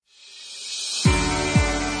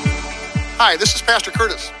Hi, this is Pastor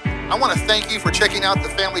Curtis. I want to thank you for checking out the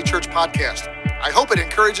Family Church podcast. I hope it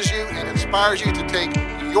encourages you and inspires you to take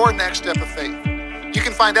your next step of faith. You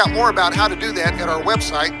can find out more about how to do that at our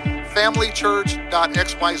website,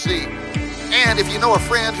 familychurch.xyz. And if you know a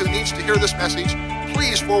friend who needs to hear this message,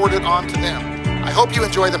 please forward it on to them. I hope you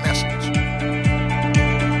enjoy the message.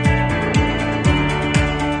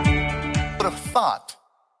 Would have thought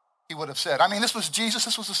he would have said. I mean, this was Jesus,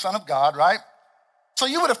 this was the Son of God, right? So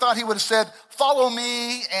you would have thought he would have said, follow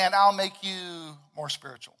me and I'll make you more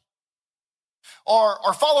spiritual. Or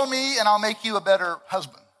follow me and I'll make you a better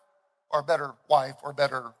husband, or a better wife, or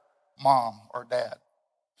better mom or dad.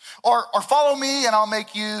 Or follow me and I'll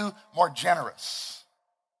make you more generous.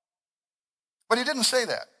 But he didn't say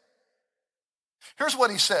that. Here's what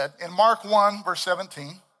he said in Mark 1, verse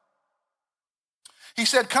 17. He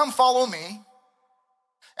said, come follow me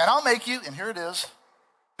and I'll make you, and here it is,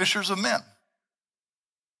 fishers of men.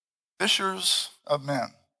 Fishers of men.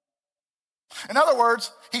 In other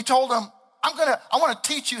words, he told them, I want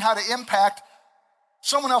to teach you how to impact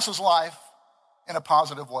someone else's life in a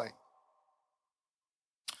positive way.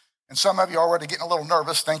 And some of you are already getting a little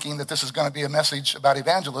nervous thinking that this is going to be a message about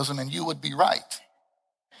evangelism, and you would be right.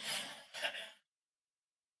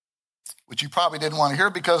 Which you probably didn't want to hear,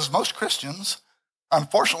 because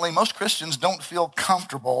unfortunately, most Christians don't feel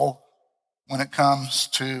comfortable when it comes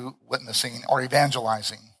to witnessing or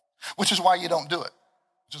evangelizing, which is why you don't do it,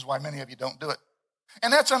 which is why many of you don't do it.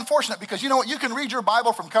 And that's unfortunate, because you know what? You can read your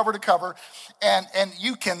Bible from cover to cover, and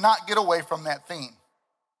you cannot get away from that theme.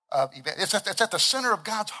 It's at the center of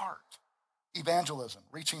God's heart, evangelism,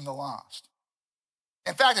 reaching the lost.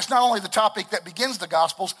 In fact, it's not only the topic that begins the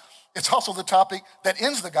Gospels, it's also the topic that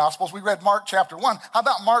ends the Gospels. We read Mark chapter 1. How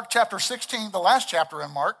about Mark chapter 16, the last chapter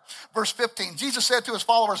in Mark, verse 15? Jesus said to his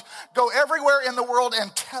followers, go everywhere in the world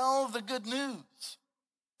and tell the good news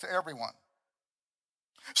to everyone.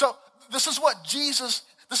 So this is what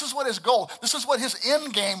his goal, this is what his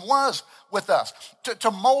end game was with us, to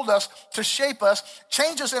mold us, to shape us,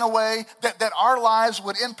 change us in a way that our lives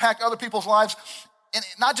would impact other people's lives,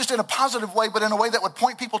 not just in a positive way, but in a way that would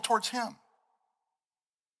point people towards him.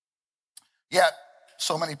 Yet,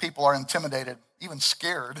 so many people are intimidated, even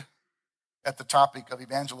scared at the topic of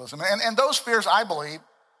evangelism. And those fears, I believe,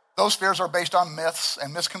 those fears are based on myths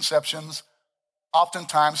and misconceptions,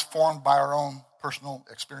 oftentimes formed by our own personal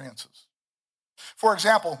experiences. For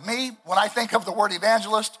example, when I think of the word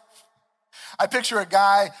evangelist, I picture a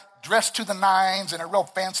guy dressed to the nines in a real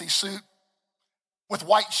fancy suit with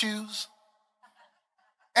white shoes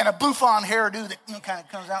and a bouffant hairdo that kind of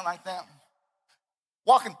comes out like that,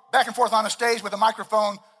 walking back and forth on a stage with a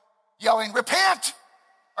microphone yelling, repent,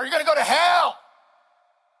 or you're going to go to hell.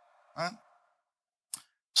 Right?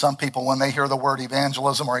 Some people, when they hear the word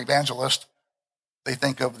evangelism or evangelist, they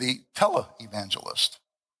think of the tele-evangelist.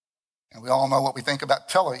 And we all know what we think about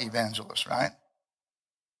tele-evangelists, right?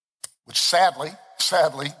 Which sadly,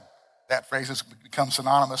 that phrase has become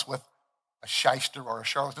synonymous with a shyster or a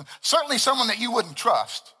charlatan. Certainly someone that you wouldn't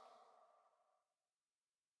trust.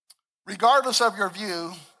 Regardless of your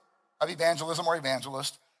view of evangelism or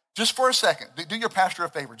evangelist, just for a second, do your pastor a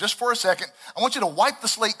favor. Just for a second, I want you to wipe the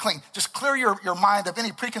slate clean. Just clear your mind of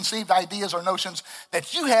any preconceived ideas or notions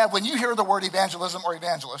that you have when you hear the word evangelism or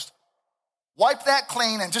evangelist. Wipe that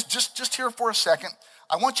clean and just here for a second.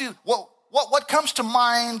 I want you, what comes to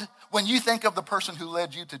mind when you think of the person who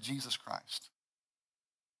led you to Jesus Christ?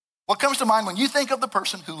 What comes to mind when you think of the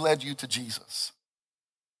person who led you to Jesus?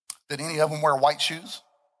 Did any of them wear white shoes?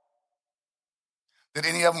 Did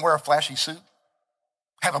any of them wear a flashy suit?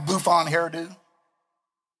 Have a bouffant hairdo?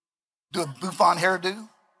 Do a bouffant hairdo,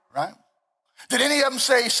 right? Did any of them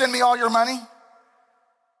say, send me all your money?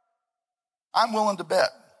 I'm willing to bet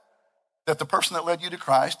that the person that led you to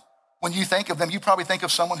Christ, when you think of them, you probably think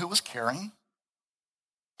of someone who was caring,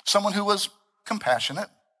 someone who was compassionate,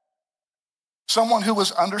 someone who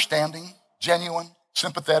was understanding, genuine,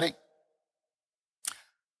 sympathetic.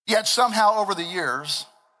 Yet somehow over the years,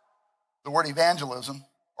 the word evangelism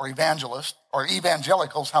or evangelist or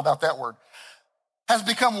evangelicals, how about that word, has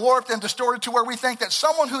become warped and distorted to where we think that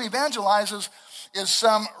someone who evangelizes is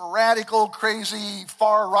some radical, crazy,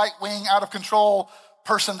 far right-wing, out of control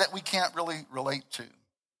person that we can't really relate to.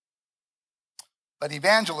 But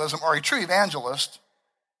evangelism, or a true evangelist,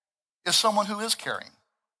 is someone who is caring,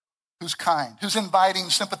 who's kind, who's inviting,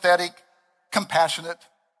 sympathetic, compassionate,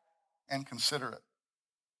 and considerate.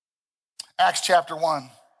 Acts chapter 1,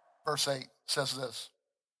 verse 8 says this.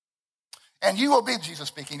 And you will be, Jesus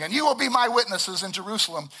speaking, and you will be my witnesses in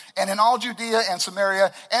Jerusalem and in all Judea and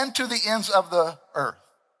Samaria and to the ends of the earth.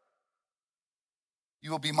 You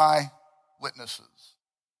will be my witnesses.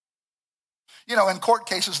 You know, in court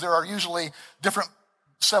cases, there are usually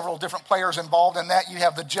several different players involved in that. You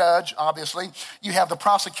have the judge, obviously. You have the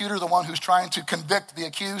prosecutor, the one who's trying to convict the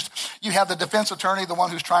accused. You have the defense attorney, the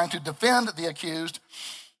one who's trying to defend the accused.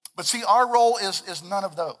 But see, our role is none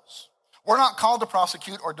of those. We're not called to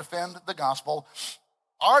prosecute or defend the gospel.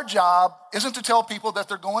 Our job isn't to tell people that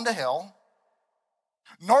they're going to hell,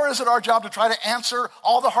 nor is it our job to try to answer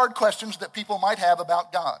all the hard questions that people might have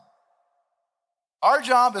about God. Our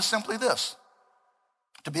job is simply this,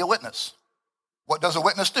 to be a witness. What does a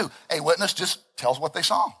witness do? A witness just tells what they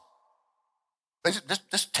saw. They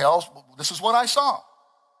just tells, this is what I saw,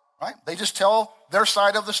 right? They just tell their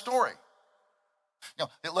side of the story. You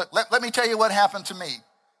know, let me tell you what happened to me.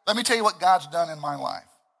 Let me tell you what God's done in my life.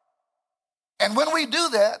 And when we do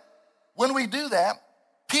that,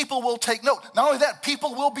 people will take note. Not only that,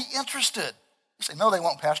 people will be interested. You say, no, they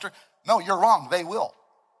won't, Pastor. No, you're wrong. They will.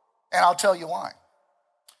 And I'll tell you why.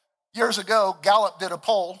 Years ago, Gallup did a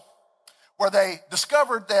poll where they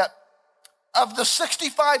discovered that of the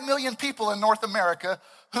 65 million people in North America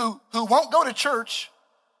who won't go to church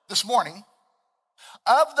this morning,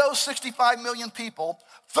 of those 65 million people,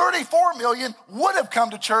 34 million would have come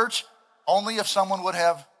to church only if someone would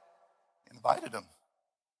have invited them.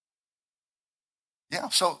 Yeah,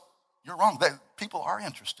 so you're wrong. People are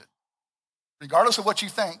interested. Regardless of what you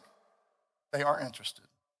think, they are interested.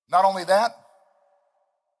 Not only that,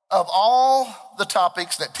 of all the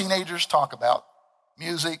topics that teenagers talk about,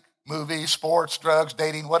 music, movies, sports, drugs,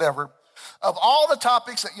 dating, whatever, of all the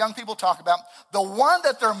topics that young people talk about, the one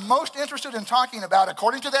that they're most interested in talking about,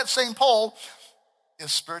 according to that same poll,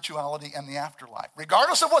 is spirituality and the afterlife,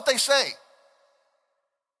 regardless of what they say.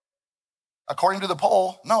 According to the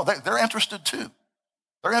poll, no, they're interested too.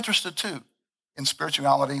 They're interested too in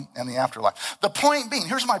spirituality and the afterlife. The point being,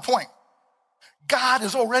 here's my point. God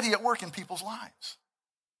is already at work in people's lives.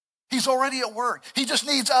 He's already at work. He just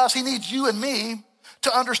needs us. He needs you and me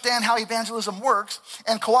to understand how evangelism works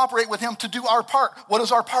and cooperate with him to do our part. What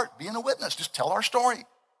is our part? Being a witness. Just tell our story.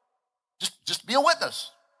 Just be a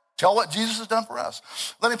witness. Tell what Jesus has done for us.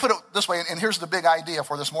 Let me put it this way, and here's the big idea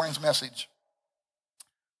for this morning's message.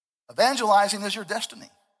 Evangelizing is your destiny.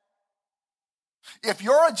 If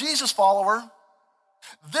you're a Jesus follower,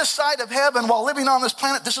 this side of heaven, while living on this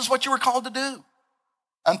planet, this is what you were called to do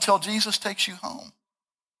until Jesus takes you home.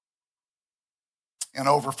 In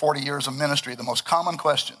over 40 years of ministry, the most common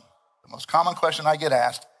question I get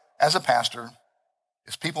asked as a pastor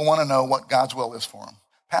is people want to know what God's will is for them.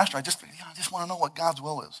 Pastor, I just want to know what God's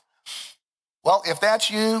will is. Well, if that's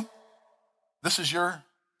you, this is your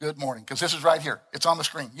good morning, because this is right here. It's on the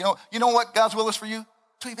screen. You know what God's will is for you?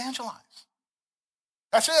 To evangelize.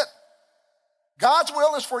 That's it. God's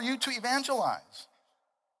will is for you to evangelize.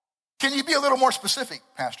 Can you be a little more specific,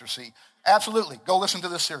 Pastor C? Absolutely. Go listen to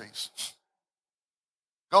this series.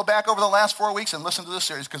 Go back over the last 4 weeks and listen to this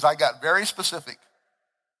series, because I got very specific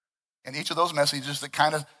in each of those messages that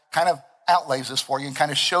kind of outlays this for you and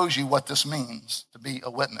kind of shows you what this means to be a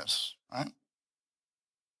witness, right?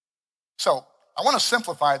 So I want to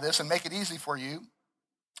simplify this and make it easy for you,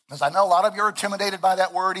 because I know a lot of you are intimidated by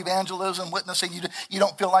that word, evangelism, witnessing. You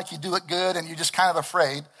don't feel like you do it good, and you're just kind of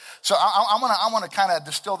afraid. So I want to kind of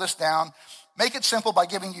distill this down, make it simple by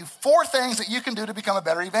giving you 4 things that you can do to become a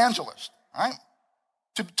better evangelist, right?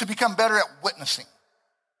 To become better at witnessing,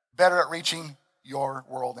 better at reaching your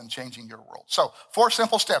world and changing your world. So 4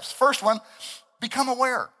 simple steps. First one, become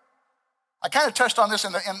aware. I kind of touched on this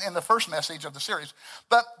in the first message of the series,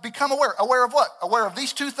 but become aware. Aware of what? Aware of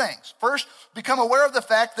these 2 things. First, become aware of the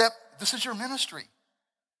fact that this is your ministry.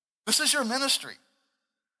 This is your ministry.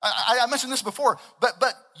 I mentioned this before,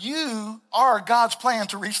 but you are God's plan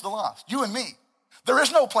to reach the lost. You and me. There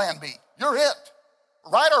is no plan B. You're it.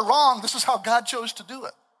 Right or wrong, this is how God chose to do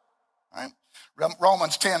it. Right?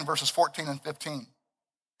 Romans 10, verses 14 and 15.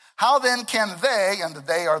 How then can they, and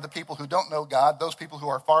they are the people who don't know God, those people who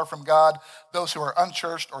are far from God, those who are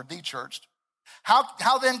unchurched or dechurched,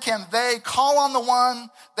 how then can they call on the one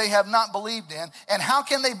they have not believed in? And how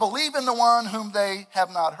can they believe in the one whom they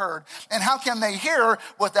have not heard? And how can they hear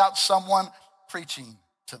without someone preaching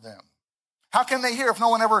to them? How can they hear if no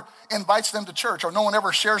one ever invites them to church, or no one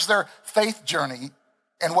ever shares their faith journey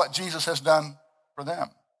and what Jesus has done for them?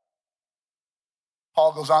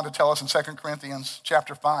 Paul goes on to tell us in 2 Corinthians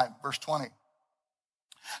chapter 5, verse 20.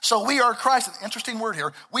 So we are Christ, an interesting word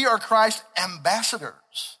here, we are Christ's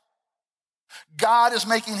ambassadors. God is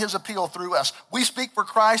making his appeal through us. We speak for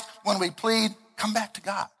Christ when we plead, come back to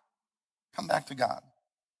God. Come back to God.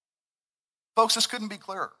 Folks, this couldn't be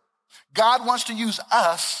clearer. God wants to use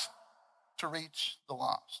us to reach the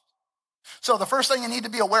lost. So the first thing you need to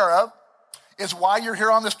be aware of is why you're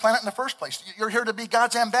here on this planet in the first place. You're here to be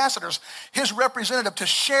God's ambassadors, his representative, to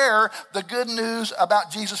share the good news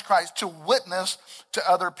about Jesus Christ, to witness to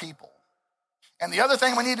other people. And the other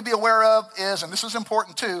thing we need to be aware of is, and this is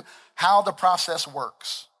important too, how the process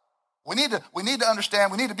works. We need to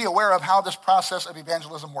understand, we need to be aware of how this process of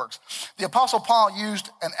evangelism works. The Apostle Paul used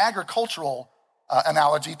an agricultural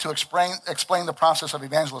analogy to explain the process of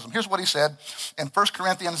evangelism. Here's what he said in 1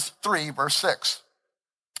 Corinthians 3, verse 6.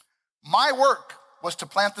 My work was to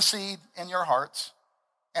plant the seed in your hearts,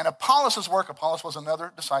 and Apollos' work, Apollos was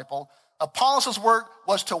another disciple, Apollos' work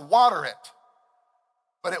was to water it.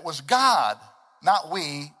 But it was God, not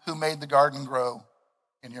we, who made the garden grow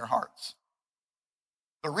in your hearts.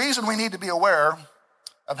 The reason we need to be aware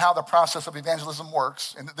of how the process of evangelism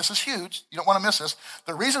works, and this is huge, you don't want to miss this.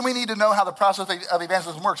 The reason we need to know how the process of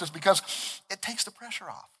evangelism works is because it takes the pressure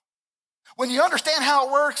off. When you understand how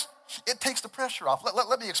it works, it takes the pressure off.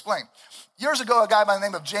 Let me explain. Years ago, a guy by the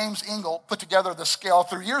name of James Ingle put together this scale.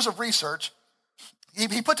 Through years of research,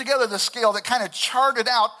 he put together this scale that kind of charted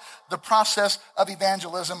out the process of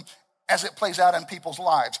evangelism as it plays out in people's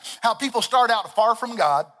lives. How people start out far from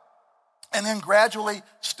God, and then gradually,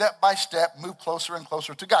 step by step, move closer and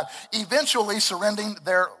closer to God, eventually surrendering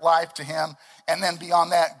their life to him, and then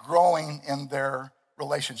beyond that, growing in their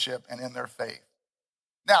relationship and in their faith.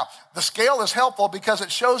 Now, the scale is helpful because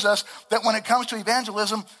it shows us that when it comes to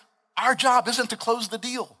evangelism, our job isn't to close the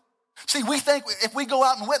deal. See, we think if we go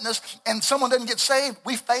out and witness and someone doesn't get saved,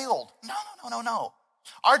 we failed. No.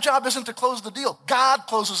 Our job isn't to close the deal. God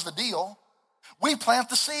closes the deal. We plant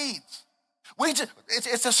the seeds.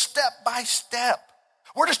 It's a step by step.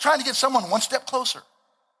 We're just trying to get someone one step closer.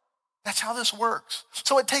 That's how this works.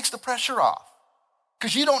 So it takes the pressure off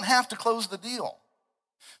because you don't have to close the deal.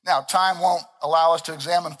 Now, time won't allow us to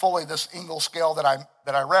examine fully this Ingle scale that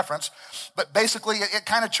I referenced, but basically it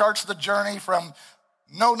kind of charts the journey from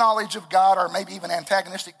no knowledge of God or maybe even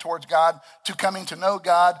antagonistic towards God to coming to know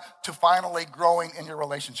God to finally growing in your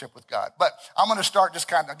relationship with God. But I'm going to start just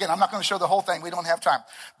kind of, again, I'm not going to show the whole thing. We don't have time.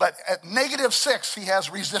 But at -6, he has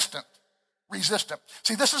resistant.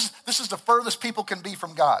 See, this is the furthest people can be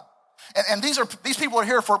from God. And these people are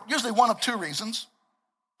here for usually one of two reasons: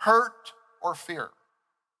 hurt or fear.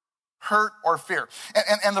 Hurt or fear.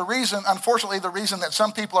 And the reason, unfortunately, the reason that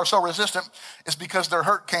some people are so resistant is because their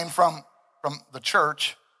hurt came from the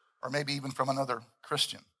church or maybe even from another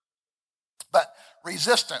Christian. But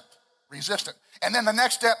resistant. And then the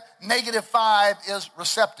next step, -5, is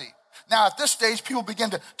receptive. Now, at this stage, people begin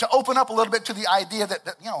to open up a little bit to the idea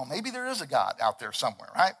that maybe there is a God out there somewhere,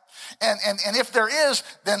 right? And if there is,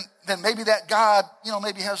 then maybe that God,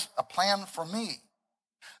 maybe has a plan for me.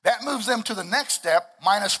 That moves them to the next step,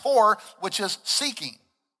 -4, which is seeking.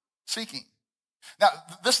 Now,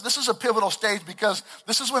 this is a pivotal stage because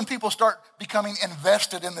this is when people start becoming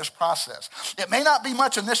invested in this process. It may not be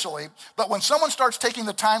much initially, but when someone starts taking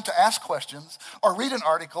the time to ask questions or read an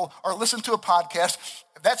article or listen to a podcast,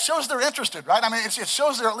 that shows they're interested, right? I mean, it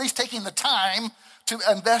shows they're at least taking the time to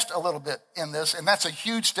invest a little bit in this, and that's a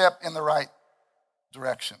huge step in the right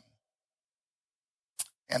direction.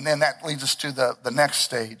 And then that leads us to the next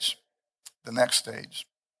stage. The next stage.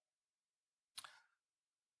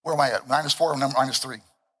 Where am I at? -4 or -3?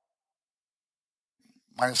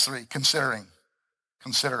 -3,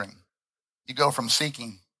 considering. You go from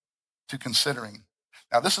seeking to considering.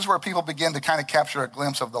 Now, this is where people begin to kind of capture a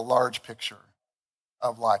glimpse of the large picture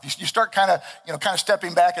of life. You start kind of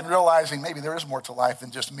stepping back and realizing maybe there is more to life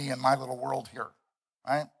than just me and my little world here,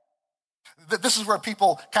 right? This is where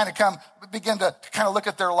people begin to kind of look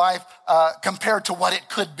at their life compared to what it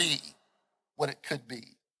could be.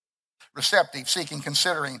 Receptive, seeking,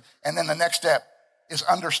 considering, and then the next step is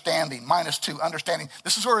understanding, -2, understanding.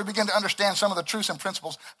 This is where we begin to understand some of the truths and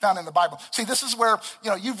principles found in the Bible. See, this is where,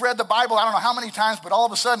 you've read the Bible, I don't know how many times, but all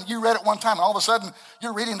of a sudden you read it one time, and all of a sudden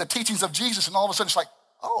you're reading the teachings of Jesus, and all of a sudden it's like,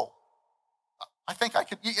 oh, I think I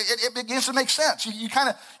could, it begins to make sense.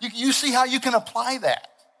 You see how you can apply that,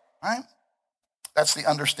 right? That's the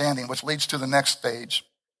understanding, which leads to the next stage,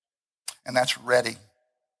 and that's ready.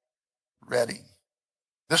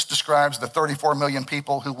 This describes the 34 million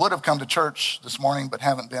people who would have come to church this morning but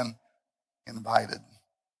haven't been invited.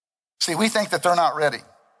 See, we think that they're not ready,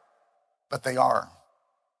 but they are.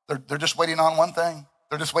 They're just waiting on one thing.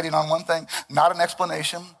 Not an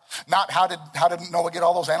explanation. Not how did Noah get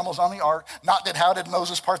all those animals on the ark. Not how did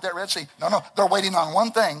Moses part that Red Sea. No, they're waiting on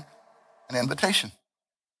one thing, an invitation.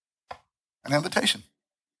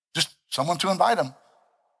 Just someone to invite them.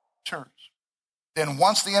 Church. Then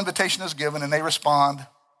once the invitation is given and they respond,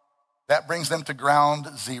 that brings them to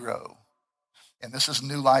ground zero. And this is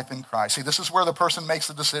new life in Christ. See, this is where the person makes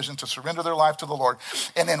the decision to surrender their life to the Lord.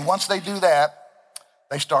 And then once they do that,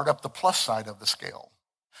 they start up the plus side of the scale.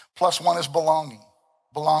 Plus one is belonging.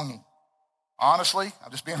 Belonging. Honestly,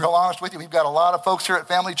 I'm just being real honest with you. We've got a lot of folks here at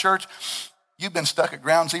Family Church. You've been stuck at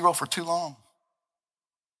ground zero for too long.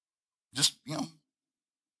 Just,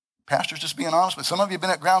 pastor's just being honest with you. Some of you have been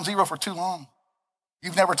at ground zero for too long.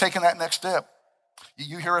 You've never taken that next step.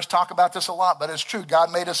 You hear us talk about this a lot, but it's true.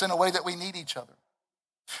 God made us in a way that we need each other.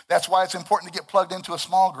 That's why it's important to get plugged into a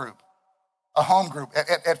small group, a home group.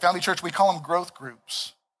 At Family Church, we call them growth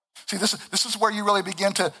groups. See, this is where you really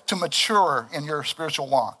begin to mature in your spiritual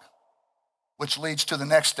walk, which leads to the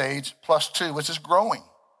next stage, plus two, which is growing.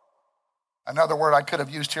 Another word I could have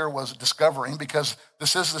used here was discovering, because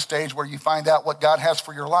this is the stage where you find out what God has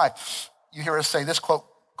for your life. You hear us say this quote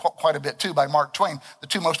quite a bit too by Mark Twain. The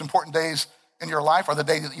two most important days in your life are the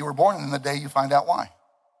day that you were born and the day you find out why.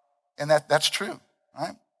 And that's true,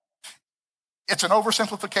 right? It's an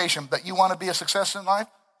oversimplification, but you want to be a success in life?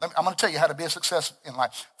 I'm going to tell you how to be a success in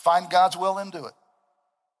life. Find God's will and do it.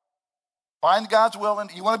 Find God's will, and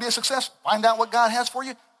you want to be a success? Find out what God has for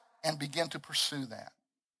you and begin to pursue that.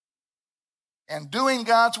 And doing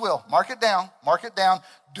God's will, mark it down,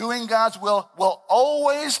 doing God's will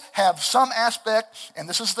always have some aspect, and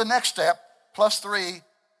this is the next step, plus three,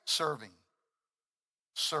 serving.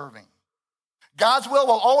 Serving. God's will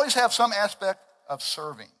always have some aspect of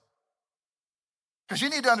serving. Because you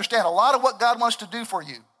need to understand a lot of what God wants to do for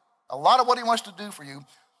you, a lot of what he wants to do for you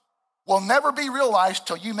will never be realized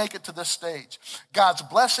till you make it to this stage. God's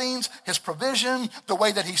blessings, his provision, the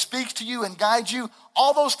way that he speaks to you and guides you,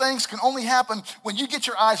 all those things can only happen when you get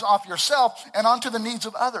your eyes off yourself and onto the needs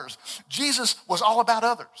of others. Jesus was all about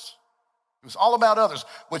others. It was all about others,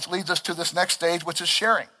 which leads us to this next stage, which is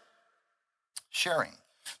sharing. Sharing.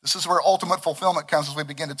 This is where ultimate fulfillment comes as we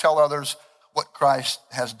begin to tell others what Christ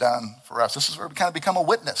has done for us. This is where we kind of become a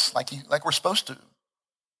witness, like we're supposed to,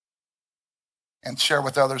 and share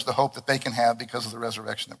with others the hope that they can have because of the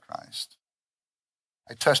resurrection of Christ.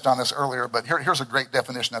 I touched on this earlier, but here's a great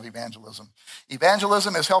definition of evangelism.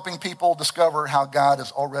 Evangelism is helping people discover how God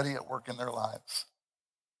is already at work in their lives.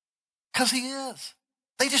 Because he is.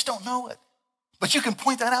 They just don't know it. But you can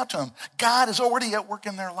point that out to them. God is already at work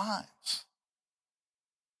in their lives.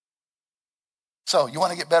 So, you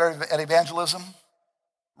want to get better at evangelism?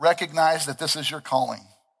 Recognize that this is your calling.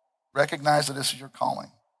 Recognize that this is your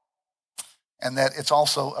calling. And that it's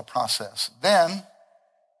also a process. Then,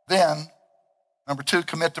 number two,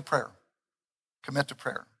 commit to prayer. Commit to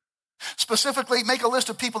prayer. Specifically, make a list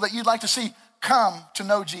of people that you'd like to see come to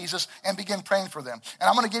know Jesus and begin praying for them. And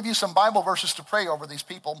I'm going to give you some Bible verses to pray over these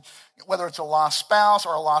people, whether it's a lost spouse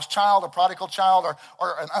or a lost child, a prodigal child,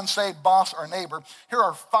 or an unsaved boss or neighbor. Here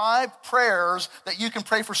are 5 prayers that you can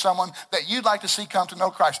pray for someone that you'd like to see come to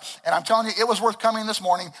know Christ. And I'm telling you, it was worth coming this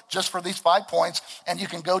morning just for these 5 points, and you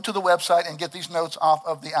can go to the website and get these notes off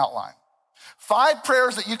of the outline. 5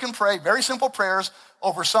 prayers that you can pray, very simple prayers,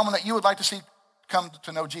 over someone that you would like to see come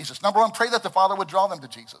to know Jesus. Number 1, pray that the Father would draw them to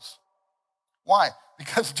Jesus. Why?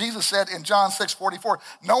 Because Jesus said in John 6:44,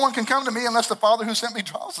 no one can come to me unless the Father who sent me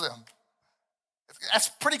draws them. That's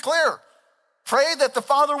pretty clear. Pray that the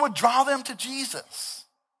Father would draw them to Jesus.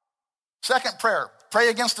 Second prayer, pray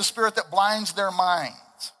against the spirit that blinds their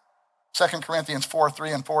minds. 2 Corinthians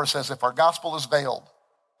 4:3-4 says, if our gospel is veiled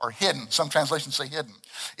or hidden, some translations say hidden,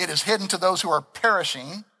 it is hidden to those who are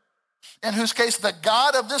perishing, in whose case the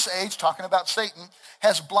God of this age, talking about Satan,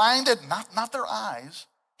 has blinded, not their eyes,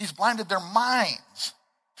 he's blinded their minds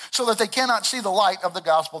so that they cannot see the light of the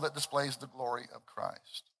gospel that displays the glory of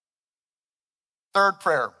Christ. Third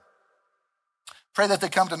prayer, pray that they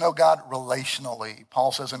come to know God relationally.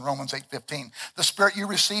 Paul says in Romans 8:15, the spirit you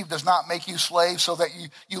received does not make you slaves so that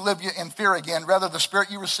you live in fear again. Rather, the spirit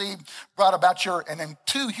you received brought about your, and in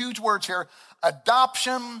 2 huge words here,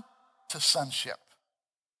 adoption to sonship.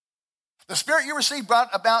 The spirit you received brought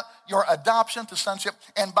about your adoption to sonship,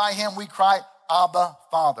 and by him we cry, Abba,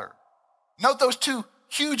 Father. Note those 2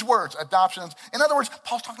 huge words, adoption. In other words,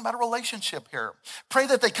 Paul's talking about a relationship here. Pray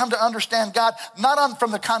that they come to understand God, not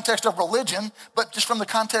from the context of religion, but just from the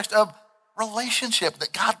context of relationship,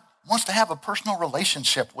 that God wants to have a personal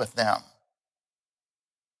relationship with them,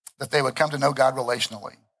 that they would come to know God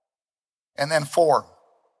relationally. And then 4,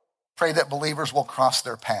 pray that believers will cross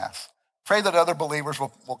their path. Pray that other believers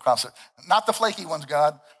will cross it. Not the flaky ones,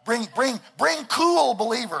 God. Bring cool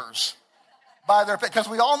believers by their, because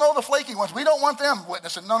we all know the flaky ones. We don't want them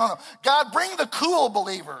witnessing. No. God, bring the cool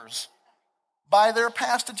believers by their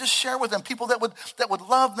past to just share with them, people that would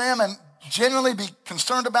love them and genuinely be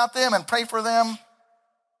concerned about them and pray for them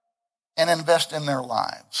and invest in their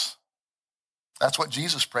lives. That's what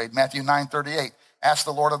Jesus prayed. Matthew 9:38. Ask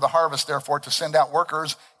the Lord of the harvest, therefore, to send out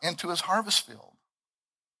workers into his harvest field.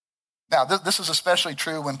 Now, this is especially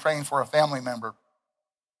true when praying for a family member.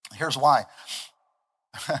 Here's why.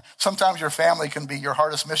 Sometimes your family can be your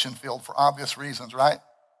hardest mission field for obvious reasons, right?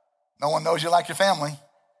 No one knows you like your family.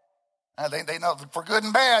 They know, for good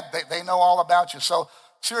and bad, they know all about you. So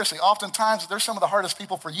seriously, oftentimes they're some of the hardest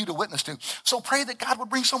people for you to witness to. So pray that God would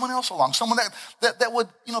bring someone else along, someone that would,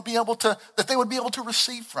 be able to, that they would be able to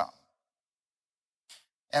receive from.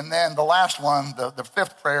 And then the last one, the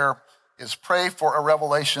fifth prayer, is pray for a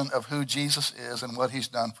revelation of who Jesus is and what he's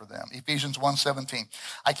done for them. Ephesians 1:17.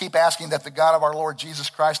 I keep asking that the God of our Lord Jesus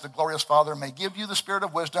Christ, the glorious Father, may give you the spirit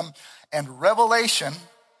of wisdom and revelation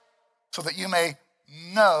so that you may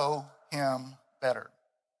know him better.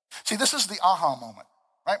 See, this is the aha moment,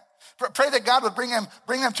 right? Pray that God would bring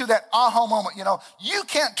him to that aha moment. You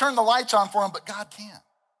can't turn the lights on for him, but God can.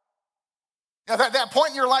 That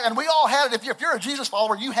point in your life, and we all had it. If you're a Jesus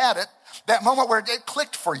follower, you had it. That moment where it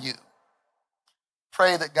clicked for you.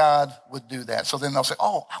 Pray that God would do that. So then they'll say,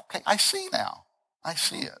 oh, okay, I see now. I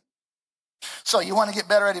see it. So you want to get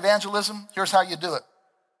better at evangelism? Here's how you do it.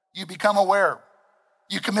 You become aware.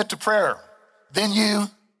 You commit to prayer. Then you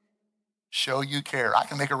show you care. I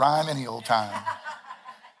can make a rhyme any old time.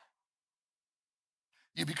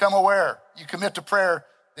 You become aware. You commit to prayer.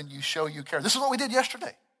 Then you show you care. This is what we did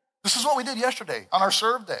yesterday. This is what we did yesterday on our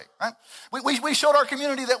serve day, right? We showed our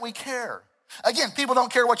community that we care. Again, people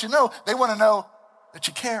don't care what you know. They want to know that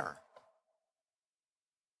you care.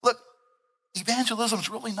 Look, evangelism is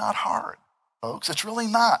really not hard, folks. It's really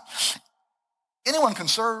not. Anyone can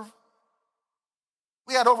serve.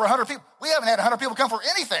 We had over 100 people. We haven't had 100 people come for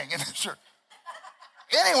anything in this church.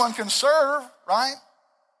 Anyone can serve, right?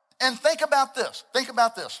 And think about this. Think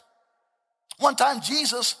about this. One time,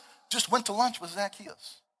 Jesus just went to lunch with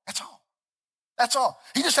Zacchaeus. That's all. That's all.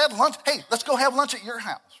 He just had lunch. Hey, let's go have lunch at your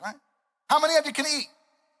house, right? How many of you can eat?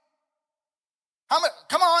 How many?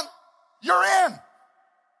 Come on. You're in.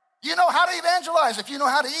 You know how to evangelize. If you know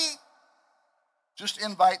how to eat, just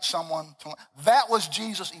invite someone to. That was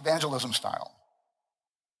Jesus' evangelism style.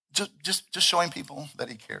 Just showing people that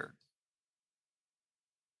he cared.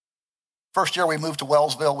 First year we moved to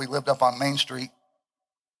Wellsville. We lived up on Main Street.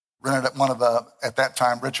 Rented at at that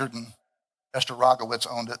time, Richard and Esther Rogowitz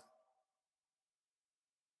owned it.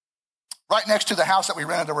 Right next to the house that we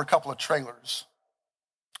rented, there were a couple of trailers.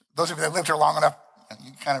 Those of you that lived here long enough,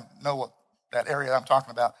 you kind of know what that area I'm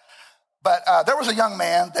talking about. But there was a young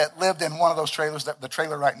man that lived in one of those trailers, the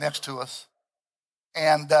trailer right next to us.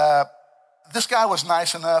 And this guy was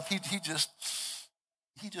nice enough. He just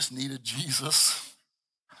needed Jesus.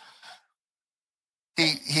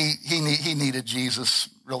 He needed Jesus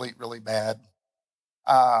really, really bad.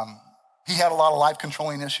 He had a lot of life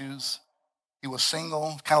controlling issues. He was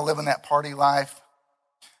single, kind of living that party life.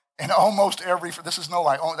 And almost this is no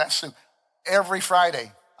lie, every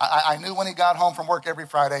Friday, I knew when he got home from work every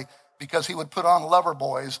Friday because he would put on Lover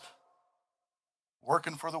Boys,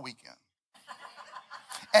 working for the weekend.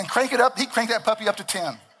 And crank it up, he'd crank that puppy up to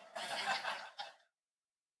 10.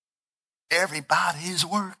 Everybody's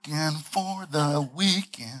working for the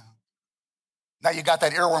weekend. Now you got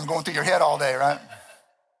that earworm going through your head all day, right?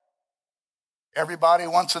 Everybody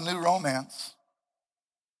wants a new romance.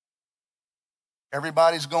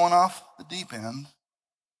 Everybody's going off the deep end.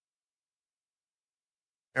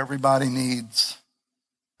 Everybody needs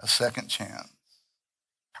a second chance.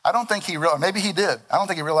 I don't think he realized, maybe he did. I don't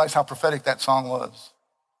think he realized how prophetic that song was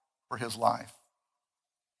for his life.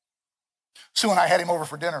 Sue and I had him over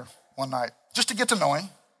for dinner one night just to get to know him.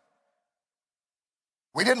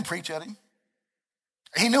 We didn't preach at him.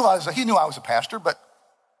 He knew I was a pastor, but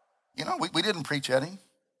we didn't preach at him.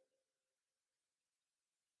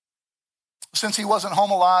 Since he wasn't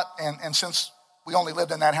home a lot, and since we only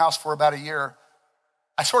lived in that house for about a year,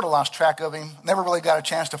 I sort of lost track of him. Never really got a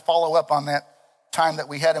chance to follow up on that time that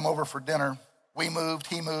we had him over for dinner. We moved,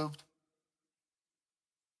 he moved.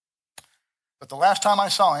 But the last time I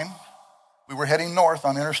saw him, we were heading north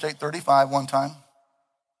on Interstate 35 one time.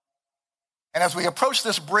 And as we approached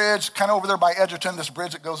this bridge, kind of over there by Edgerton, this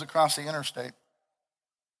bridge that goes across the interstate,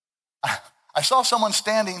 I saw someone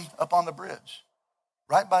standing up on the bridge,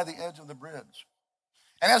 right by the edge of the bridge.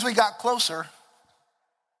 And as we got closer,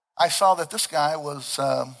 I saw that this guy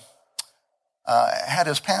had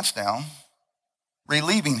his pants down,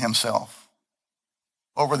 relieving himself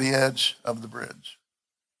over the edge of the bridge.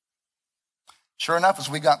 Sure enough, as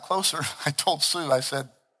we got closer, I told Sue, I said,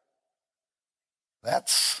 and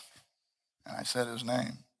I said his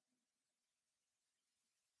name.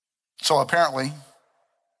 So apparently,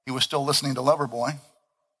 he was still listening to Loverboy.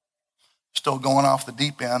 still going off the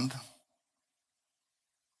deep end,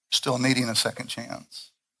 still needing a second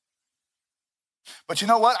chance. But you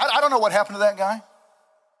know what? I don't know what happened to that guy,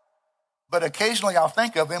 but occasionally I'll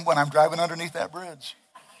think of him when I'm driving underneath that bridge.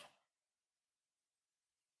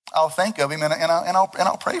 I'll think of him and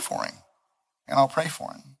I'll pray for him. And I'll pray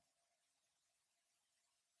for him.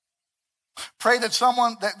 Pray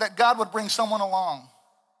that God would bring someone along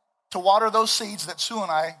to water those seeds that Sue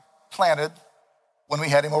and I planted when we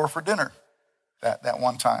had him over for dinner that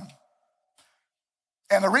one time.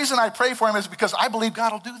 And the reason I pray for him is because I believe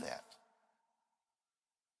God will do that.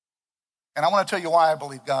 And I want to tell you why I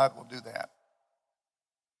believe God will do that.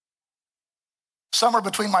 Summer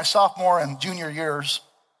between my sophomore and junior years,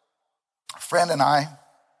 a friend and I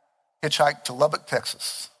hitchhiked to Lubbock,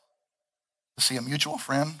 Texas to see a mutual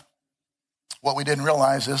friend. What we didn't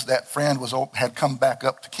realize is that friend had come back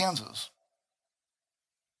up to Kansas.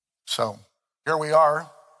 So here we are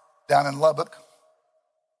down in Lubbock.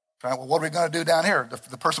 Trying, well, what are we going to do down here?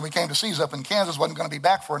 The person we came to see is up in Kansas, wasn't going to be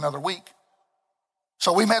back for another week.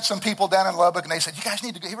 So we met some people down in Lubbock, and they said, you guys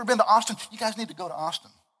need to go. Have you ever been to Austin? You guys need to go to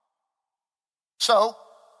Austin. So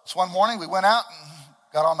this one morning, we went out and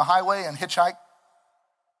got on the highway and hitchhiked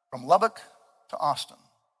from Lubbock to Austin.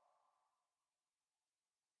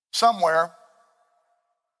 Somewhere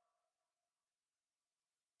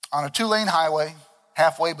on a 2-lane highway,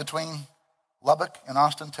 halfway between Lubbock and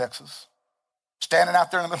Austin, Texas, standing out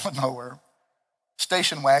there in the middle of nowhere,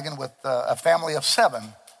 station wagon with a family of 7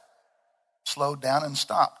 slowed down and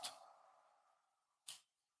stopped.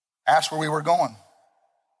 Asked where we were going.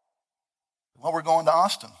 Well, we're going to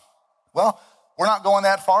Austin. Well, we're not going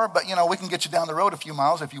that far, but we can get you down the road a few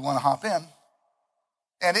miles if you want to hop in.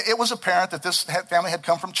 And it was apparent that this family had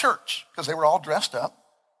come from church because they were all dressed up.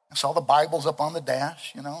 I saw the Bibles up on the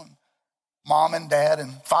dash, and mom and dad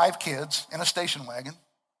and 5 kids in a station wagon.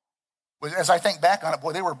 As I think back on it,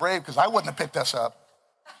 boy, they were brave because I wouldn't have picked us up.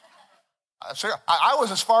 I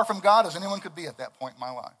was as far from God as anyone could be at that point in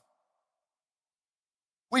my life.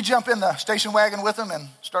 We jump in the station wagon with them and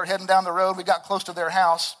start heading down the road. We got close to their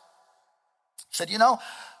house. Said,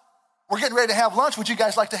 we're getting ready to have lunch. Would you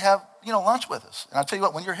guys like to have, lunch with us? And I'll tell you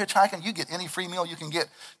what, when you're hitchhiking, you get any free meal you can get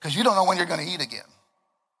because you don't know when you're going to eat again.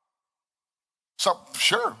 So,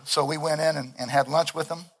 sure. So we went in and had lunch with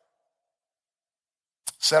them.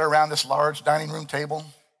 Sat around this large dining room table.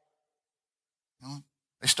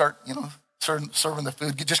 They start, serving the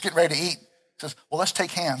food, just getting ready to eat. Says, well, let's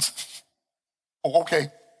take hands. Oh, okay.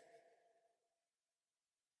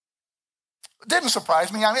 It didn't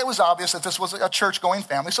surprise me. It was obvious that this was a church-going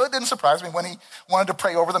family, so it didn't surprise me when he wanted to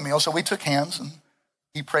pray over the meal. So we took hands and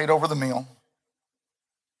he prayed over the meal.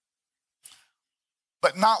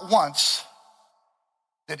 But not once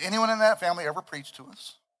did anyone in that family ever preach to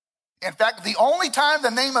us. In fact, the only time the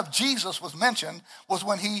name of Jesus was mentioned was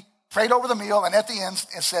when he prayed over the meal and at the end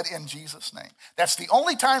it said, in Jesus' name. That's the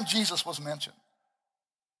only time Jesus was mentioned.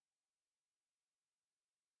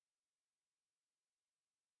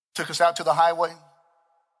 Took us out to the highway,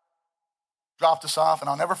 dropped us off, and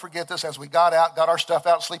I'll never forget this. As we got out, got our stuff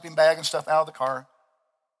out, sleeping bag and stuff out of the car,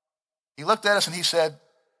 he looked at us and he said, it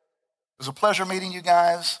was a pleasure meeting you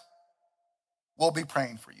guys. We'll be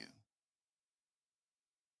praying for you.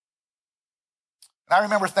 And I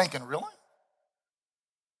remember thinking, really?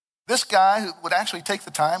 This guy who would actually take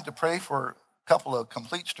the time to pray for a couple of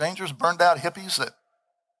complete strangers, burned out hippies that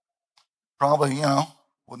probably,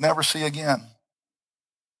 would never see again.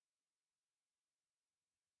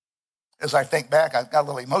 As I think back, I got a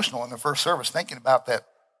little emotional in the first service thinking about that.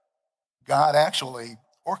 God actually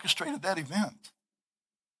orchestrated that event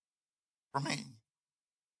for me.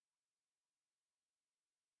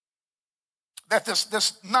 That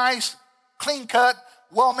this nice, clean-cut,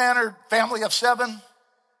 well-mannered family of 7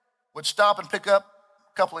 would stop and pick up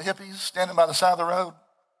a couple of hippies standing by the side of the road,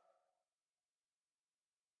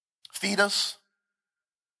 feed us.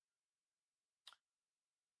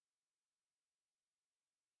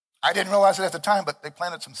 I didn't realize it at the time, but they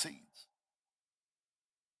planted some seeds.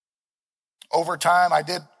 Over time, I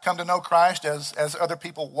did come to know Christ as other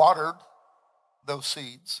people watered those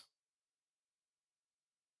seeds.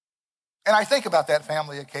 And I think about that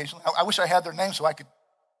family occasionally. I wish I had their name so I could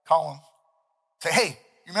call them. Say, hey,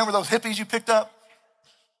 you remember those hippies you picked up?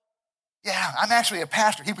 Yeah, I'm actually a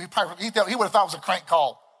pastor. He would have thought it was a crank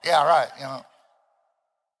call. Yeah, right,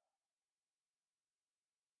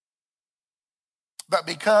 But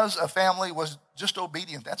because a family was just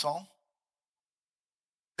obedient, that's all.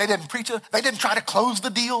 They didn't preach it. They didn't try to close the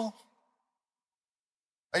deal.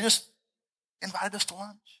 They just invited us to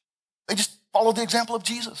lunch. They just followed the example of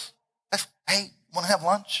Jesus. Hey, want to have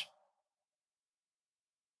lunch?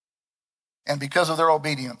 And because of their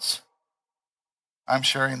obedience, I'm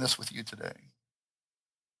sharing this with you today.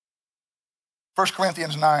 1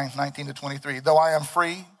 Corinthians 9:19-23. Though I am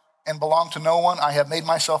free and belong to no one, I have made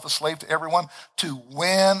myself a slave to everyone to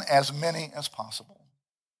win as many as possible.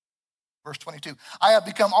 Verse 22. I have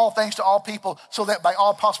become all things to all people so that by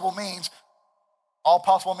all possible means,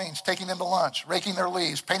 taking them to lunch, raking their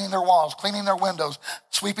leaves, painting their walls, cleaning their windows,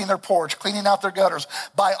 sweeping their porch, cleaning out their gutters,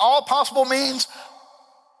 by all possible means,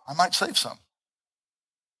 I might save some.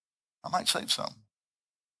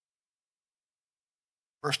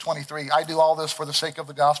 Verse 23, I do all this for the sake of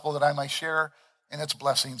the gospel that I may share in its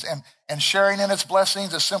blessings. And sharing in its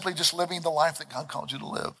blessings is simply just living the life that God called you to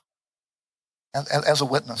live as a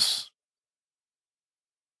witness.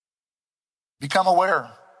 Become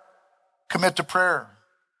aware. Commit to prayer.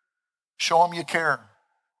 Show them you care.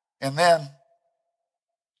 And then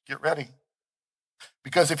get ready.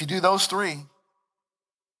 Because if you do those three,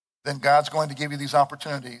 then God's going to give you these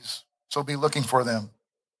opportunities. So be looking for them.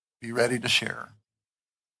 Be ready to share.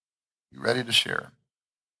 Be ready to share.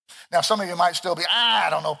 Now, some of you might still be, I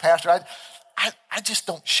don't know, Pastor. I just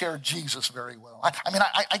don't share Jesus very well.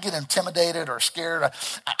 I get intimidated or scared.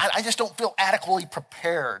 I just don't feel adequately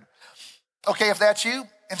prepared. Okay, if that's you,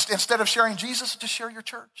 instead of sharing Jesus, just share your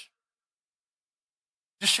church.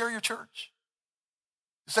 Just share your church.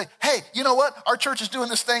 Say, hey, you know what? Our church is doing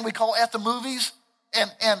this thing we call At the Movies.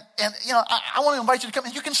 And you know, I want to invite you to come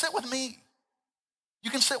and you can sit with me. You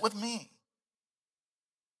can sit with me.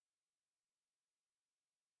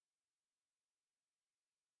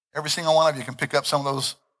 Every single one of you can pick up some of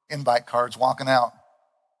those invite cards walking out.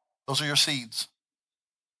 Those are your seeds.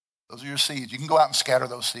 Those are your seeds. You can go out and scatter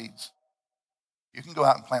those seeds. You can go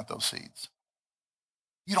out and plant those seeds.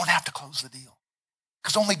 You don't have to close the deal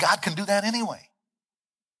because only God can do that anyway.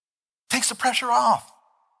 Takes the pressure off.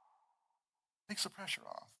 Takes the pressure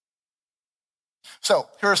off. So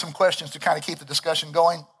here are some questions to kind of keep the discussion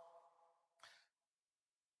going.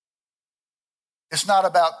 It's not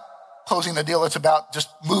about closing the deal. It's about just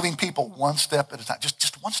moving people one step at a time.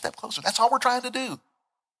 Just one step closer. That's all we're trying to do.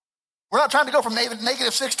 We're not trying to go from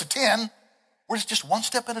 -6 to 10. We're just one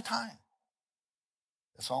step at a time.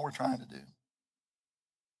 That's all we're trying to do.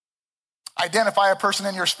 Identify a person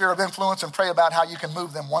in your sphere of influence and pray about how you can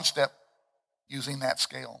move them one step using that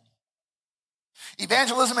scale.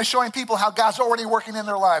 Evangelism is showing people how God's already working in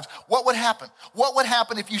their lives. What would happen? What would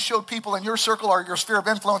happen if you showed people in your circle or your sphere of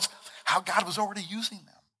influence how God was already using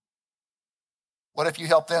them? What if you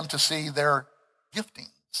helped them to see their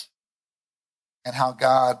giftings and how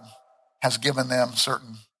God has given them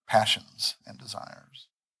certain passions and desires?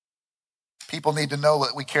 People need to know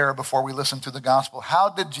that we care before we listen to the gospel. How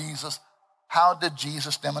did Jesus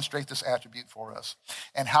demonstrate this attribute for us?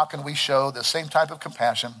 And how can we show the same type of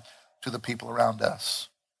compassion to the people around us?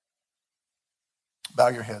 Bow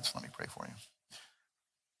your heads. Let me pray for you.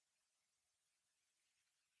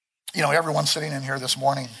 You know, everyone sitting in here this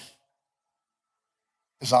morning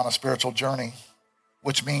is on a spiritual journey,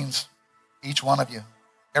 which means each one of you,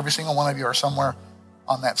 every single one of you are somewhere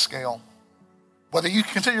on that scale. Whether you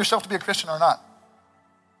consider yourself to be a Christian or not.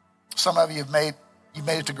 Some of you you've made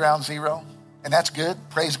it to ground zero, and that's good.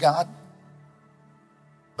 Praise God.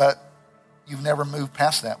 But you've never moved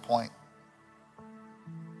past that point.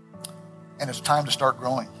 And it's time to start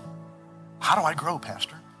growing. How do I grow,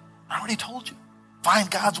 Pastor? I already told you.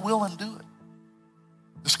 Find God's will and do it.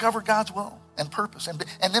 Discover God's will and purpose, and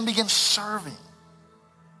then begin serving.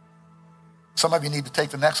 Some of you need to take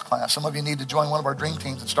the next class. Some of you need to join one of our dream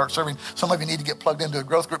teams and start serving. Some of you need to get plugged into a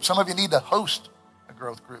growth group. Some of you need to host a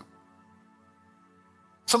growth group.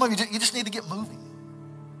 Some of you just need to get moving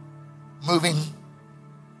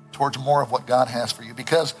towards more of what God has for you,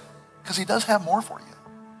 because he does have more for you,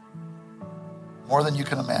 more than you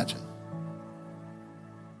can imagine.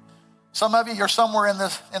 Some of you, you're somewhere in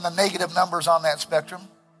the negative numbers on that spectrum.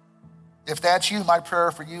 If that's you, my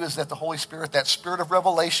prayer for you is that the Holy Spirit, that spirit of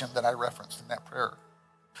revelation that I referenced in that prayer,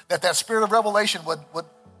 that spirit of revelation would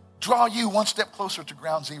draw you one step closer to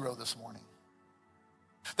ground zero this morning.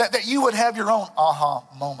 That you would have your own aha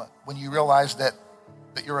moment when you realize that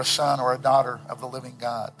you're a son or a daughter of the living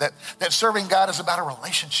God. That serving God is about a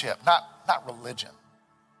relationship, not religion.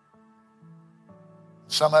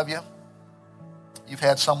 Some of you, you've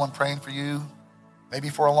had someone praying for you maybe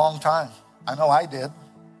for a long time. I know I did.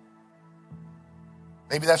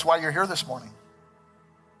 Maybe that's why you're here this morning.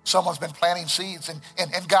 Someone's been planting seeds,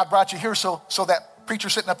 and God brought you here so that preacher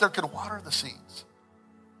sitting up there could water the seeds.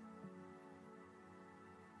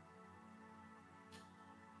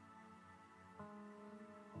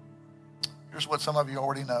 Here's what some of you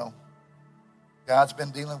already know. God's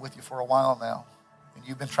been dealing with you for a while now. and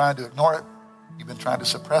you've been trying to ignore it, you've been trying to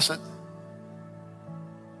suppress it,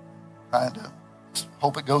 trying to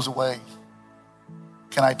hope it goes away.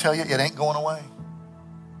 Can I tell you, it ain't going away.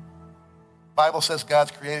 The Bible says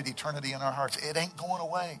God's created eternity in our hearts. It ain't going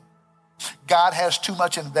away. God has too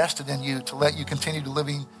much invested in you to let you continue to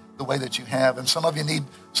living the way that you have. And some of you need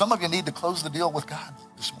to close the deal with God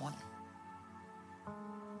this morning.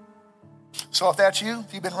 So if that's you,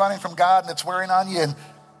 if you've been running from God and it's wearing on you and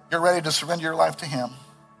you're ready to surrender your life to him,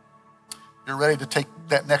 you're ready to take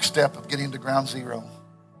that next step of getting to ground zero.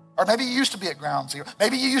 Or maybe you used to be at ground zero.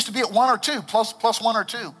 Maybe you used to be at 1 or 2, plus 1 or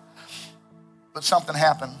 2. But something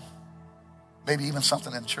happened, maybe even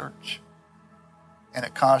something in church, and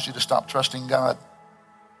it caused you to stop trusting God,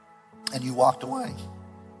 and you walked away.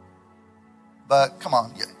 But come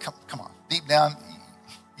on. Deep down,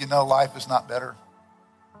 you know life is not better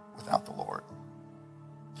without the Lord.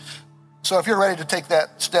 So if you're ready to take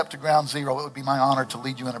that step to ground zero, it would be my honor to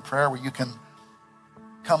lead you in a prayer where you can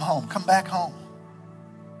come back home.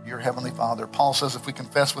 Your Heavenly Father. Paul says if we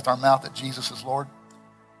confess with our mouth that Jesus is Lord,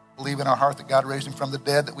 believe in our heart that God raised him from the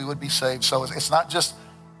dead, that we would be saved. So it's not just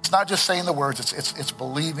saying the words, it's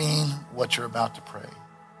believing what you're about to pray.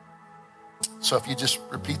 So if you just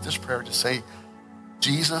repeat this prayer, just say,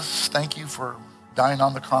 Jesus, thank you for dying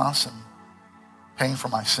on the cross and paying for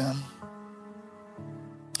my sin.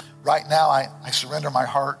 Right now, I surrender my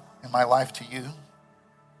heart and my life to you.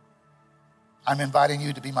 I'm inviting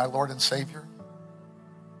you to be my Lord and Savior.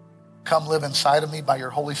 Come live inside of me by your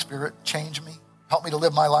Holy Spirit. Change me. Help me to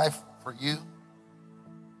live my life for you.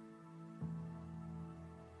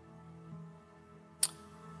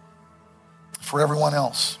 For everyone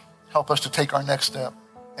else, help us to take our next step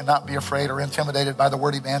and not be afraid or intimidated by the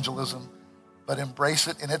word evangelism, but embrace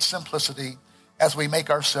it in its simplicity as we make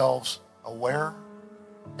ourselves aware,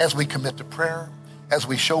 as we commit to prayer, as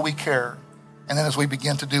we show we care, and then as we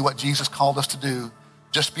begin to do what Jesus called us to do,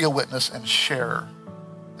 just be a witness and share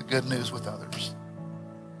the good news with others.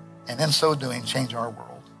 And in so doing, change our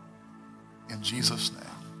world. In Jesus' name.